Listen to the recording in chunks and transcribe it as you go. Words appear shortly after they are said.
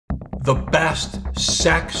the best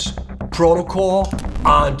sex protocol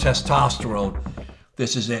on testosterone.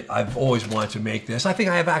 This is it. I've always wanted to make this. I think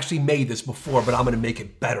I have actually made this before, but I'm going to make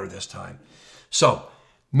it better this time. So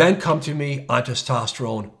men come to me on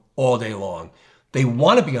testosterone all day long. They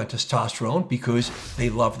want to be on testosterone because they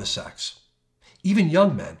love the sex. Even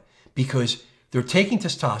young men, because they're taking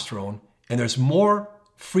testosterone and there's more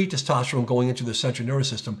free testosterone going into the central nervous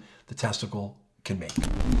system the testicle can make.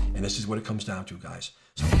 And this is what it comes down to, guys.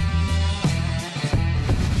 So,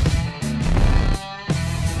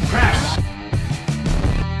 press.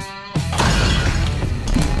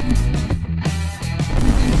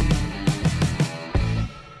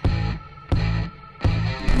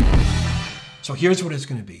 So here's what it's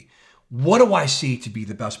going to be. What do I see to be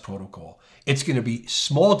the best protocol? It's going to be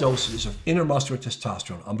small doses of intramuscular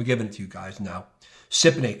testosterone. I'm giving it to you guys now.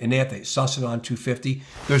 Cypionate, enanthate, Sustanon 250.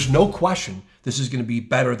 There's no question this is going to be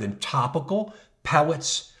better than topical,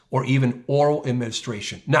 pellets, or even oral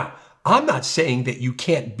administration. Now, I'm not saying that you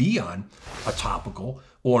can't be on a topical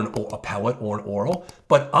or a pellet or an oral,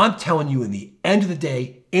 but I'm telling you in the end of the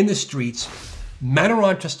day, in the streets, men are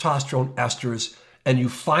on testosterone esters, and you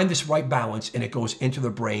find this right balance and it goes into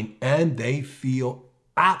the brain and they feel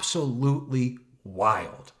absolutely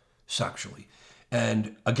wild sexually.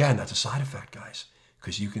 And again, that's a side effect, guys,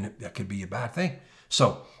 because that could be a bad thing.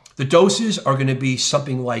 So the doses are going to be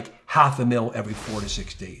something like 0.5 ml every 4 to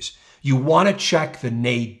 6 days. You want to check the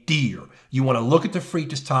nadir. You want to look at the free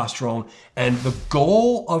testosterone, and the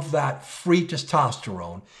goal of that free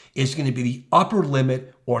testosterone is going to be the upper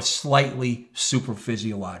limit or slightly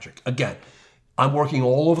superphysiologic. Again, I'm working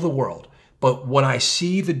all over the world, but when I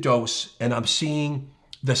see the dose and I'm seeing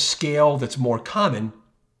the scale that's more common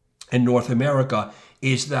in North America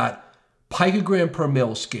is that picogram per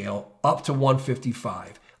mil scale up to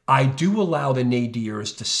 155. I do allow the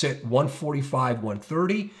nadirs to sit 145,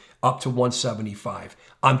 130, up to 175.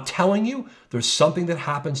 I'm telling you, there's something that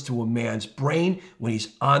happens to a man's brain when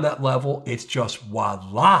he's on that level. It's just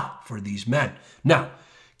voila for these men. Now,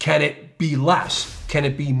 can it be less? Can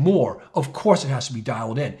it be more? Of course it has to be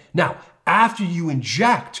dialed in. Now, after you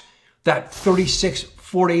inject that 36,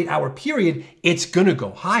 48-hour period, it's gonna go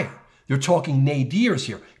higher. You're talking nadirs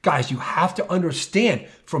here. Guys, you have to understand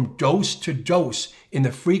from dose to dose in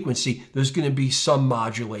the frequency, there's gonna be some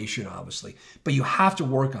modulation, obviously, but you have to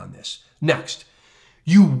work on this. Next,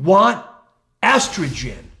 you want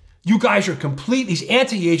estrogen. You guys are complete, these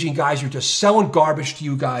anti-aging guys are just selling garbage to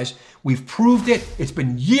you guys. We've proved it. It's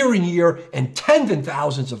been year and year and tens and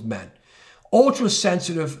thousands of men.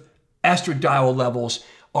 Ultra-sensitive estradiol levels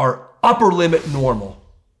are upper limit normal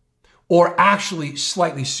or actually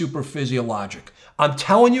slightly super physiologic. I'm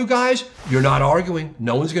telling you guys, you're not arguing.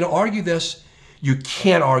 No one's going to argue this. You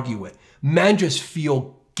can't argue it. Men just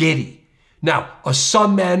feel giddy. Now,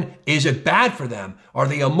 some men, is it bad for them? Are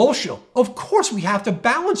they emotional? Of course, we have to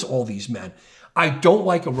balance all these men. I don't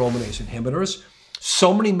like aromatase inhibitors.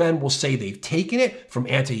 So many men will say they've taken it from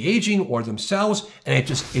anti-aging or themselves, and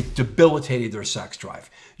it debilitated their sex drive.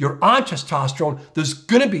 You're on testosterone, there's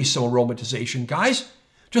gonna be some aromatization, guys.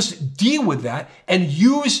 Just deal with that and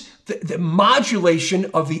use the modulation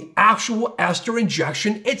of the actual ester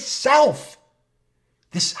injection itself.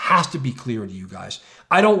 This has to be clear to you guys.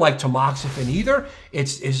 I don't like tamoxifen either.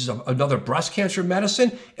 It's another breast cancer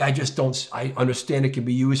medicine. I understand it can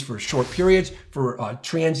be used for short periods for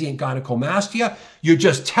transient gynecomastia. You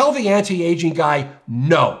just tell the anti-aging guy,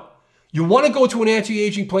 no. You want to go to an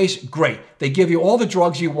anti-aging place? Great. They give you all the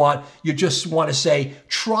drugs you want. You just want to say,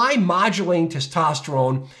 try modulating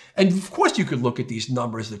testosterone. And of course, you could look at these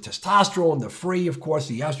numbers, the testosterone, the free, of course,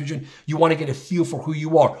 the estrogen. You want to get a feel for who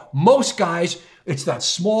you are. Most guys, it's that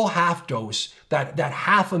small half dose, that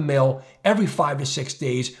 0.5 ml every 5 to 6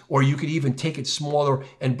 days, or you could even take it smaller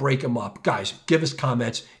and break them up. Guys, give us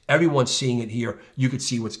comments. Everyone's seeing it here. You could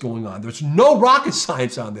see what's going on. There's no rocket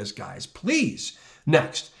science on this, guys. Please.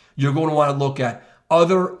 Next, you're going to want to look at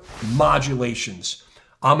other modulations.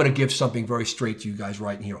 I'm going to give something very straight to you guys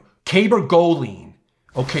right here. Cabergoline.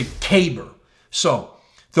 Okay, caber. So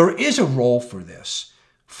there is a role for this.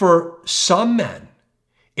 For some men,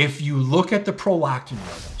 if you look at the prolactin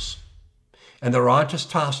levels and they're on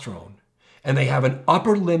testosterone and they have an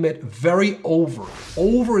upper limit very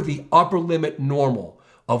over the upper limit normal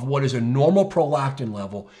of what is a normal prolactin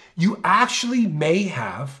level, you actually may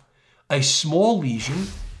have a small lesion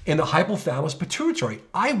in the hypothalamus pituitary.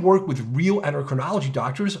 I work with real endocrinology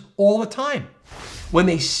doctors all the time. When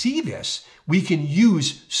they see this, we can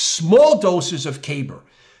use small doses of caber.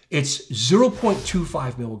 It's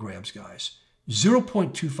 0.25 milligrams, guys.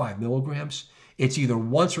 0.25 milligrams. It's either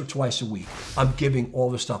once or twice a week. I'm giving all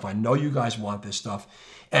this stuff. I know you guys want this stuff.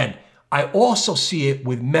 And I also see it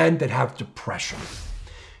with men that have depression.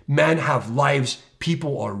 Men have lives,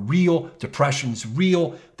 people are real, depression's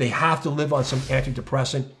real, they have to live on some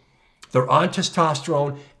antidepressant. They're on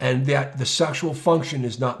testosterone and that the sexual function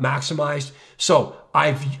is not maximized. So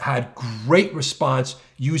I've had great response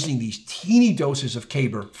using these teeny doses of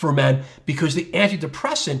Caber for men because the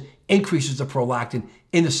antidepressant increases the prolactin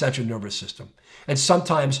in the central nervous system. And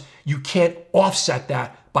sometimes you can't offset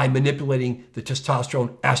that by manipulating the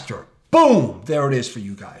testosterone ester. Boom, there it is for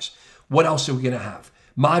you guys. What else are we gonna have?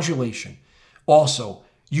 Modulation. Also,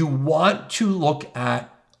 you want to look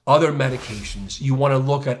at other medications. You want to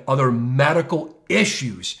look at other medical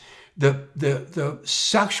issues. The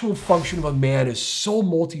sexual function of a man is so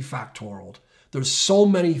multifactorial. There's so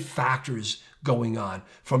many factors going on,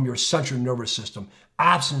 from your central nervous system,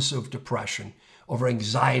 absence of depression, of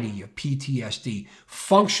anxiety, of PTSD,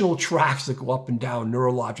 functional tracts that go up and down,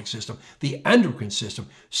 neurologic system, the endocrine system,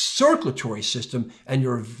 circulatory system, and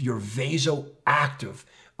your vasoactive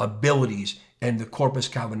abilities and the corpus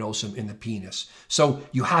cavernosum in the penis. So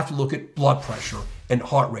you have to look at blood pressure and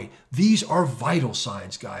heart rate. These are vital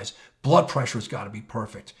signs, guys. Blood pressure's got to be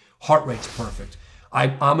perfect. Heart rate's perfect.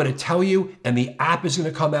 I'm going to tell you, and the app is going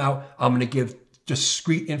to come out. I'm going to give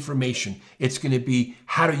discrete information. It's going to be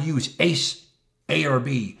how to use ACE,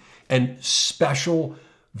 ARB, and special,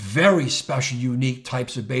 very special, unique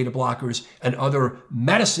types of beta blockers and other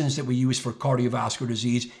medicines that we use for cardiovascular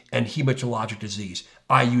disease and hematologic disease.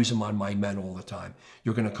 I use them on my men all the time.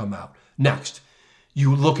 You're going to come out. Next,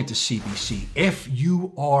 you look at the CBC. If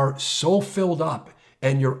you are so filled up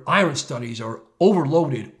and your iron studies are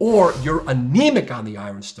overloaded, or you're anemic on the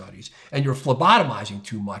iron studies and you're phlebotomizing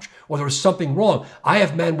too much, or there's something wrong. I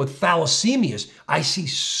have men with thalassemias. I see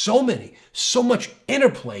so much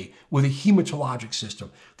interplay with the hematologic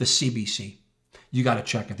system, the CBC. You got to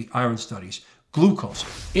check at the iron studies. Glucose,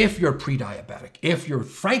 if you're pre-diabetic, if you're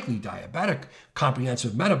frankly diabetic,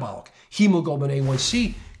 comprehensive metabolic, hemoglobin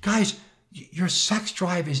A1C, guys, your sex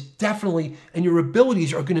drive is definitely, and your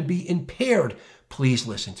abilities are going to be impaired. Please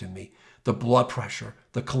listen to me. The blood pressure,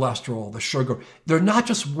 the cholesterol, the sugar, they're not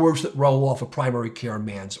just words that roll off a primary care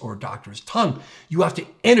man's or a doctor's tongue. You have to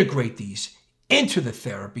integrate these into the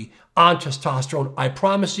therapy on testosterone. I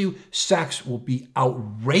promise you, sex will be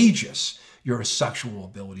outrageous. Your sexual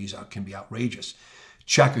abilities can be outrageous.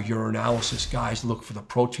 Check a urinalysis, guys. Look for the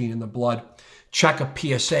protein in the blood. Check a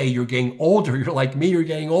PSA. You're getting older. You're like me. You're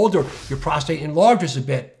getting older. Your prostate enlarges a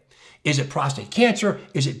bit. Is it prostate cancer?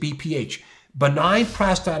 Is it BPH? Benign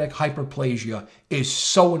prostatic hyperplasia is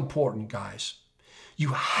so important, guys. You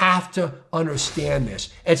have to understand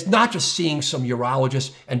this. It's not just seeing some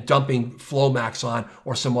urologist and dumping Flomax on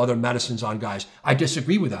or some other medicines on guys. I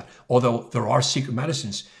disagree with that. Although there are secret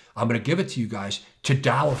medicines, I'm going to give it to you guys.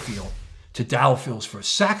 Tadalafil. Tadalafil is for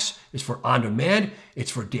sex, it's for on-demand,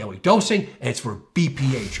 it's for daily dosing, and it's for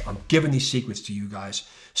BPH. I'm giving these secrets to you guys.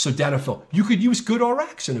 Sildenafil. You could use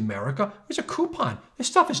GoodRx in America. There's a coupon. This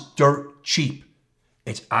stuff is dirt cheap.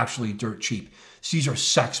 It's actually dirt cheap. So these are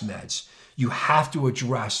sex meds. You have to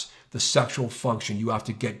address the sexual function. You have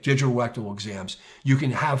to get digital rectal exams. You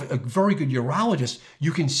can have a very good urologist.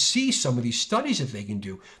 You can see some of these studies that they can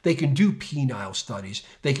do. They can do penile studies.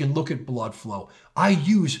 They can look at blood flow. I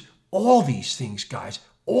use all these things, guys,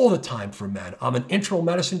 all the time for men. I'm an internal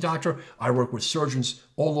medicine doctor. I work with surgeons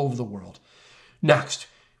all over the world. Next,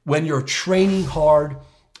 when you're training hard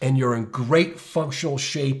and you're in great functional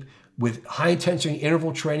shape with high intensity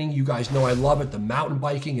interval training, you guys know I love it, the mountain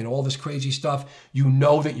biking and all this crazy stuff, you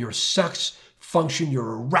know that your sex function,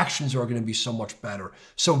 your erections are going to be so much better.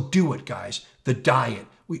 So do it, guys. The diet.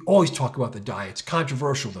 We always talk about the diet. It's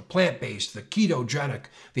controversial. The plant-based, the ketogenic,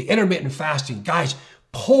 the intermittent fasting. Guys,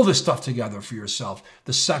 pull this stuff together for yourself.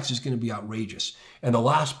 The sex is going to be outrageous. And the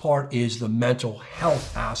last part is the mental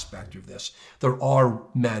health aspect of this. There are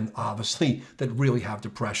men, obviously, that really have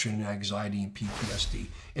depression and anxiety and PTSD.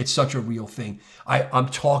 It's such a real thing. I'm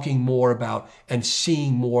talking more about and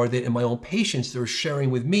seeing more that in my own patients, they're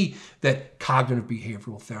sharing with me that cognitive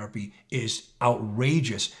behavioral therapy is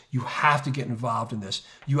outrageous. You have to get involved in this.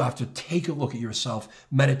 You have to take a look at yourself,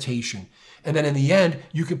 meditation. And then in the end,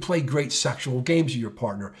 you can play great sexual games with your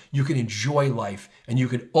partner. You can enjoy life and you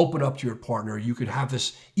can open up to your partner. You could have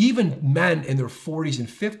this, even men in their 40s and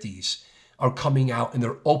 50s are coming out and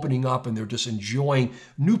they're opening up and they're just enjoying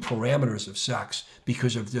new parameters of sex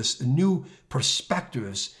because of this new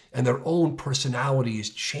perspectives and their own personality is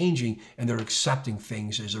changing and they're accepting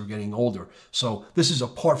things as they're getting older. So this is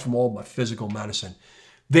apart from all my physical medicine.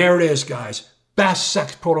 There it is, guys. Best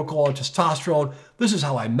sex protocol on testosterone. This is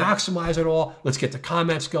how I maximize it all. Let's get the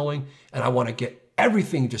comments going. And I want to get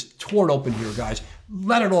everything just torn open here, guys.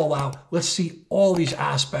 Let it all out. Let's see all these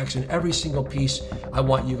aspects and every single piece I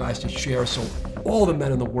want you guys to share so all the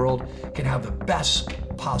men in the world can have the best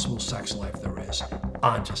possible sex life there is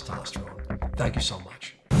on testosterone. Thank you so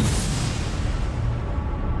much.